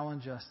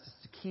challenge us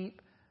to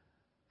keep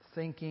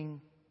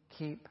thinking,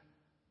 keep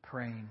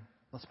praying.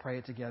 Let's pray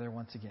it together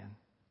once again.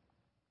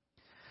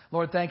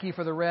 Lord, thank You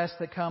for the rest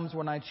that comes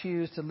when I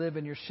choose to live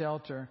in Your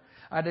shelter.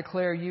 I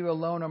declare You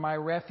alone are my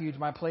refuge,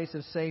 my place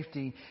of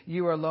safety.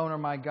 You alone are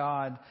my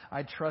God.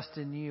 I trust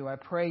in You. I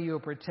pray You will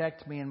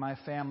protect me and my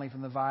family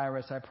from the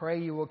virus. I pray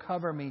You will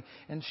cover me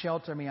and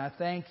shelter me. I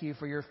thank You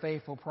for Your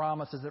faithful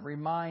promises that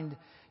remind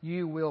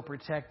You will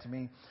protect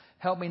me.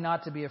 Help me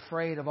not to be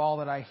afraid of all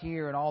that I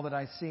hear and all that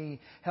I see.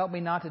 Help me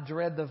not to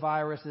dread the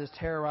virus that is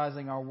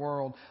terrorizing our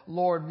world.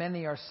 Lord,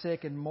 many are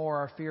sick and more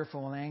are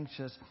fearful and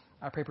anxious.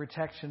 I pray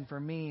protection for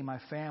me, my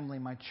family,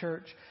 my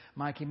church,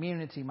 my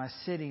community, my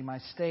city, my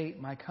state,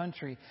 my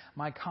country,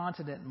 my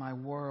continent, my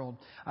world.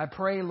 I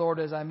pray, Lord,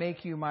 as I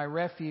make You my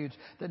refuge,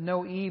 that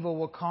no evil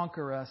will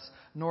conquer us,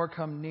 nor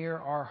come near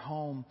our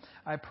home.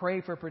 I pray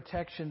for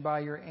protection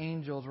by Your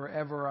angels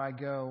wherever I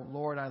go.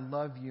 Lord, I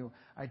love You.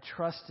 I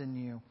trust in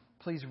You.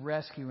 Please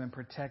rescue and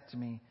protect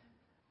me.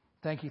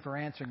 Thank You for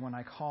answering when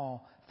I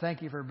call.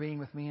 Thank You for being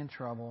with me in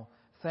trouble.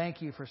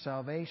 Thank You for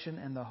salvation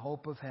and the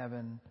hope of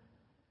heaven.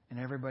 And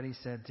everybody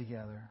said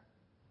together,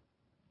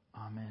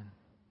 Amen.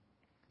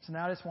 So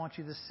now I just want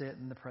you to sit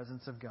in the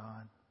presence of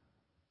God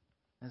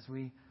as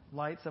we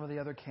light some of the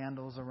other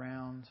candles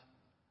around,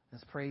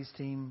 as praise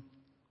team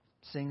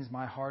sings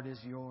My Heart Is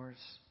Yours.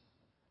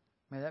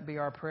 May that be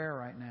our prayer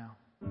right now,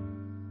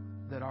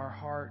 that our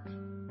heart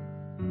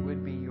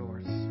would be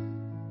Yours.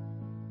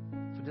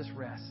 So just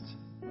rest.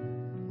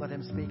 Let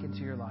Him speak into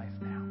your life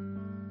now.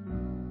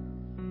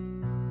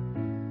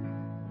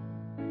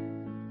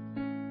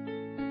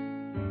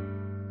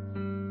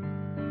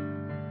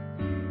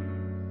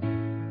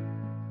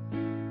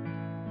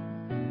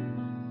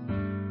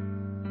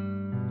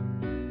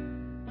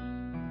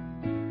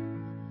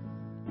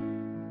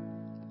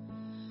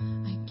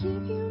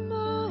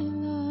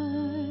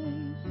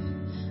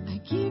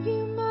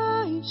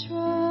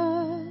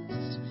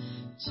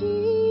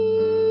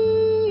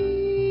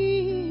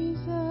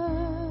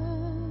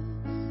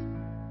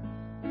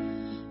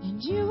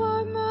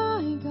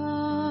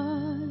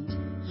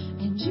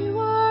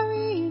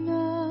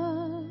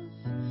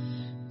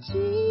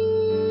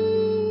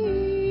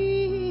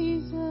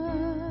 Jesus.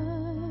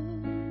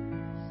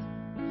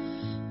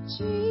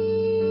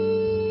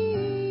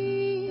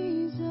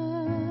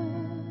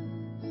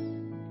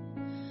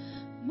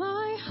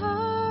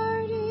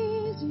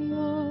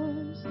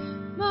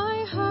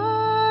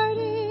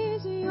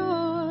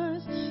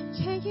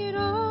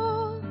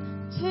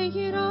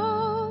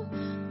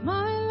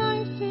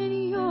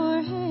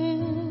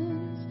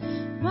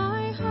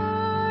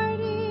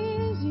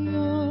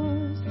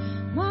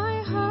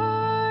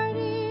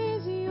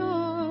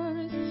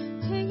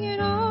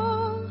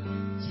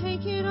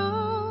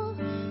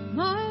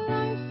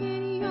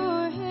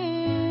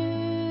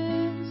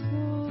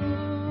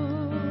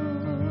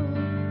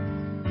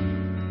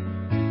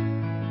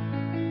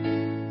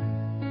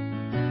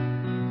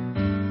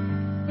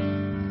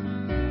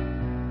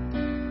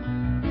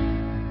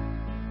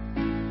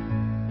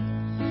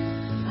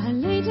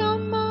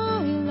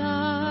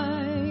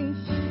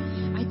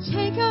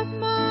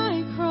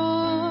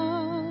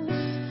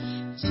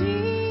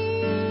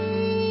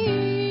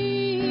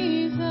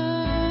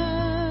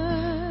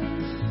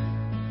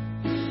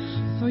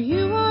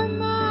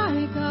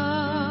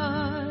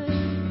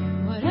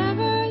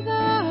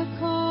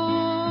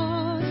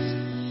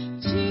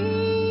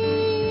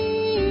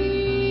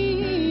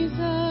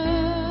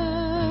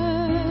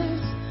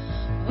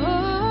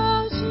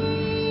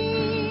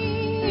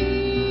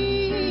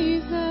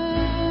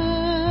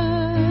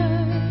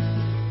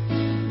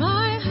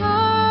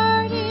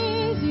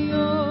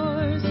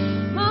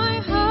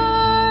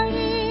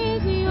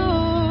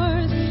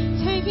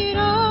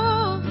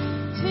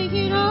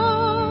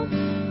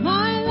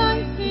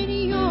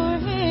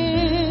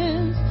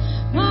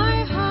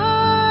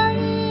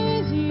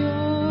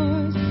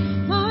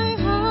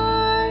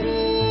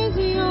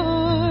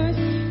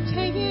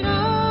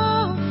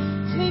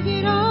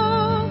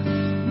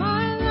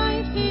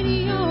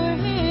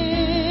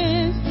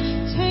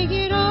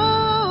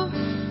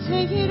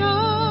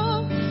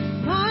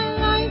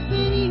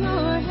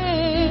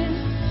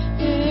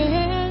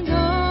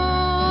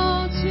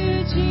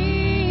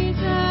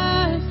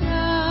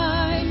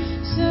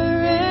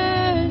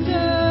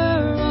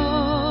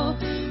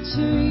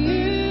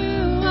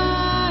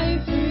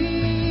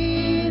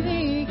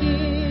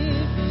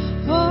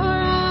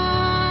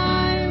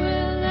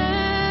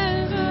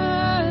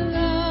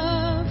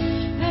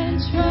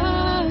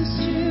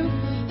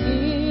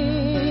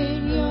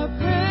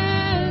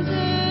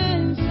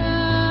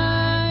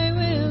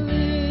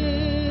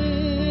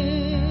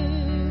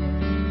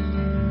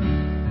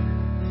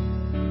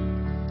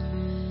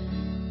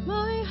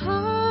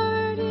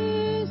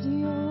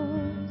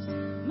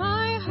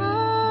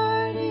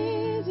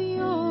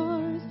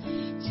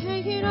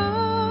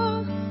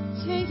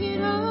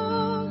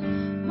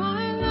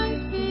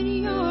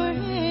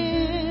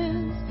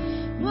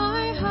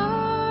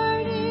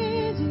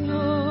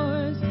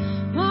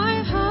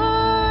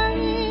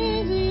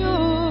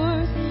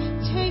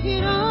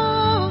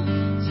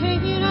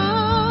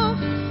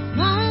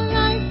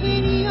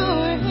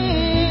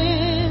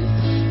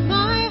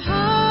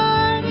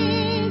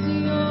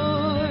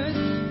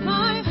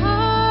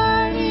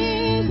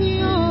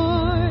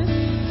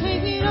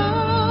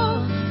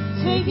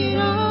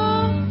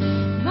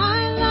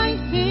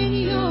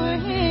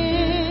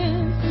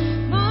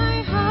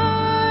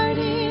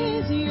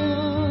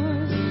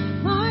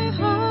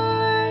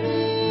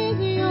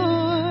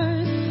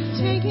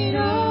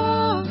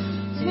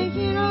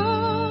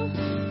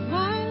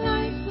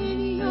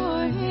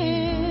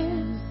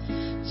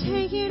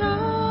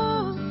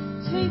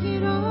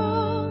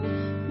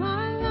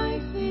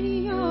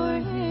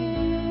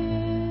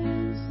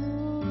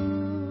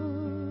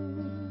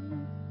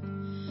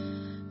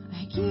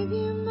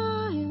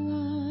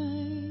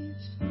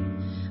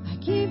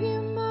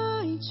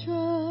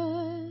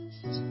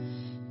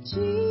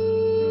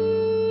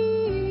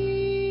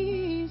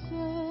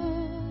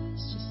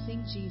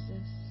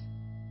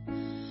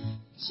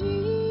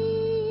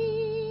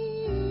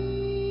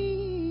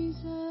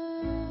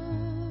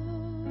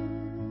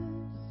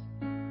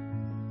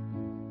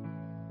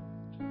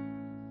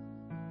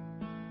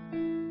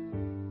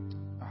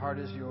 heart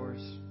is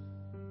yours.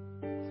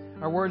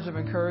 Our words of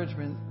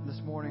encouragement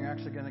this morning are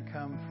actually going to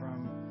come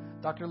from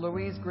Dr.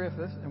 Louise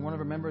Griffith and one of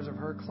the members of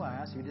her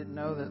class. You didn't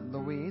know that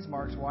Louise,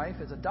 Mark's wife,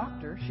 is a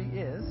doctor. She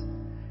is.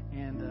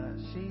 And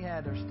she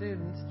had her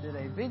students did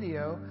a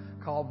video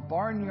called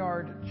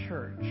Barnyard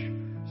Church.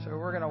 So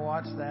we're going to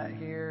watch that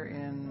here.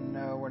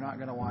 No, we're not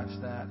going to watch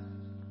that.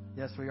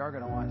 Yes, we are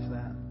going to watch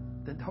that.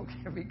 Then don't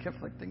give me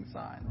conflicting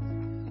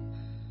signs.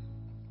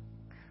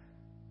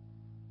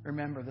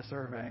 Remember the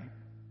survey.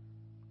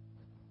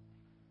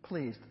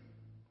 Please,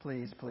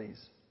 please, please.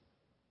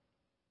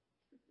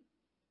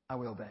 I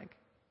will beg.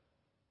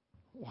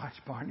 Watch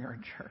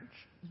Barnyard Church.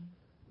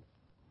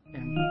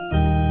 And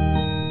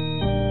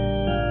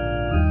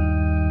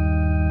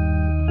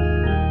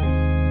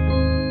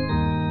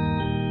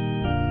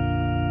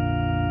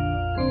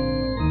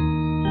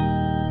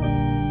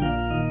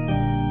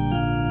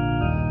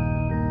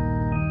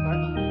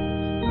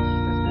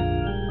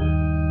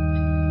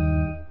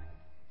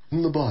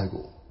in the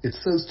Bible, it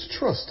says to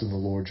trust in the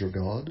Lord your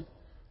God,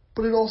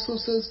 but it also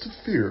says to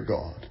fear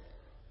God.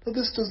 Now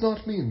this does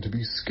not mean to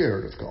be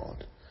scared of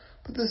God,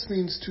 but this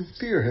means to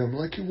fear him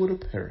like you would a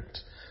parent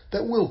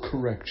that will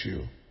correct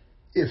you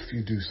if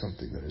you do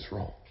something that is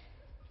wrong.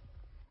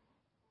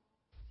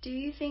 Do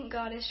you think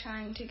God is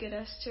trying to get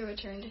us to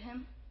return to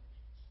him?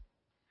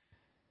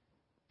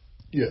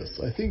 Yes,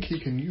 I think he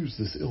can use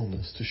this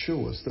illness to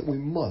show us that we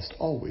must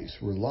always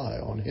rely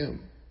on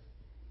him.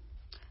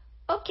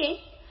 Okay,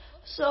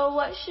 so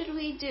what should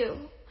we do?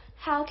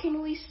 How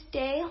can we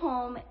stay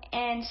home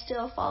and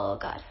still follow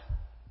God?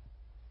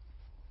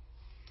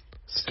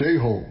 Stay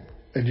home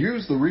and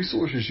use the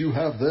resources you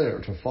have there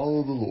to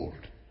follow the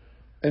Lord.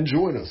 And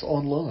join us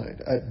online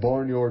at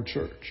Barnyard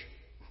Church.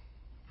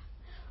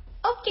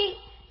 Okay,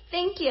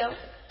 thank you.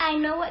 I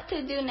know what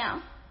to do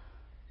now.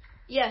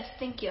 Yes,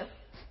 thank you.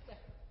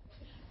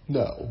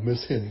 Now,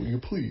 Miss Hen, will you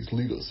please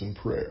lead us in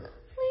prayer?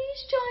 Please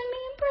join me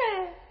in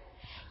prayer.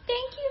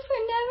 Thank you for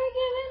never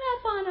giving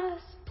up on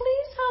us.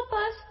 Please help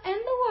us and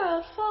the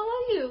world follow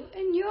you.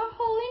 In your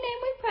holy name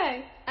we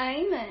pray.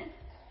 Amen.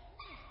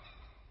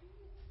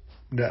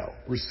 Now,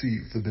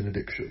 receive the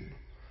benediction.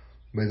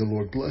 May the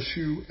Lord bless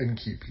you and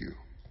keep you.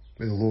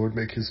 May the Lord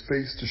make his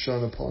face to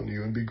shine upon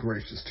you and be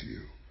gracious to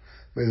you.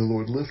 May the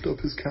Lord lift up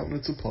his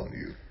countenance upon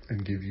you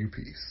and give you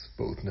peace,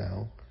 both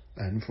now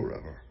and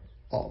forever.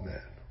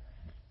 Amen.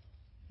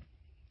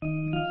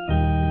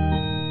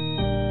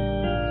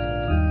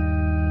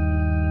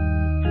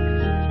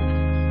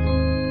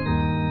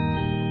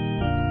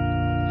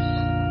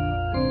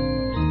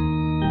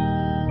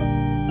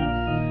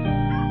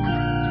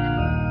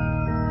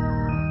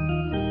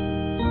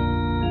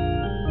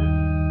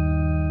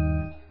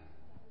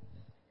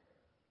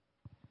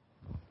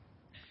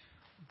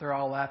 They're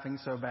all laughing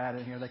so bad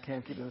in here they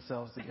can't keep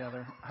themselves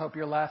together. I hope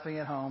you're laughing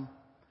at home.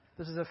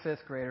 This is a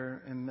 5th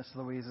grader in Miss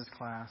Louise's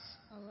class.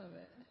 I love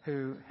it.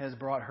 Who has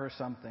brought her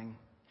something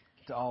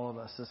to all of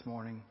us this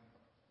morning.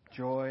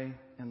 Joy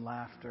and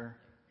laughter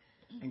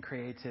and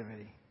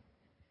creativity.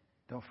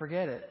 Don't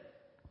forget it.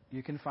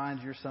 You can find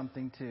your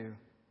something too.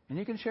 And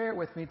you can share it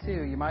with me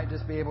too. You might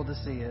just be able to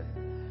see it.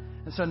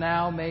 And so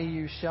now may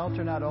you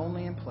shelter not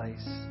only in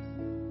place,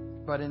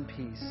 but in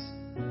peace.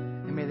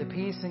 And may the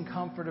peace and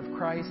comfort of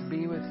Christ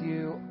be with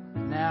you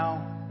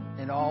now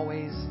and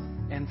always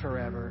and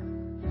forever.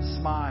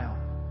 Smile.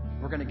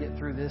 We're going to get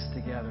through this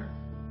together.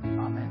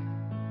 Amen.